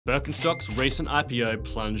Birkenstock's recent IPO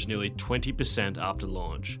plunged nearly 20% after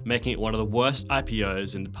launch, making it one of the worst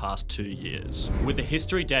IPOs in the past 2 years. With a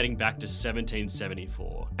history dating back to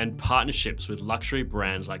 1774 and partnerships with luxury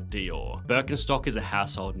brands like Dior, Birkenstock is a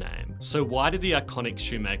household name. So why did the iconic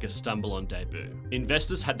shoemaker stumble on debut?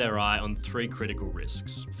 Investors had their eye on 3 critical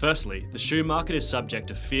risks. Firstly, the shoe market is subject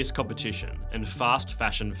to fierce competition and fast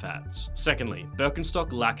fashion fads. Secondly,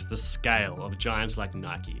 Birkenstock lacks the scale of giants like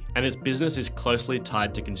Nike, and its business is closely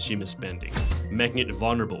tied to consumer spending, making it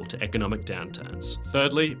vulnerable to economic downturns.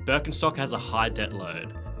 Thirdly, Birkenstock has a high debt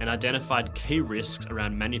load and identified key risks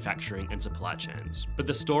around manufacturing and supply chains. But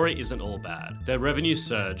the story isn't all bad. Their revenue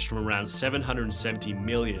surged from around $770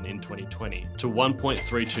 million in 2020 to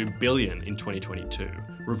 $1.32 billion in 2022,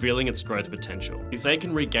 revealing its growth potential. If they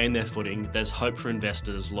can regain their footing, there's hope for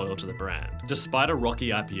investors loyal to the brand. Despite a rocky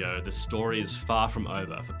IPO, the story is far from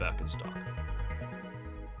over for Birkenstock.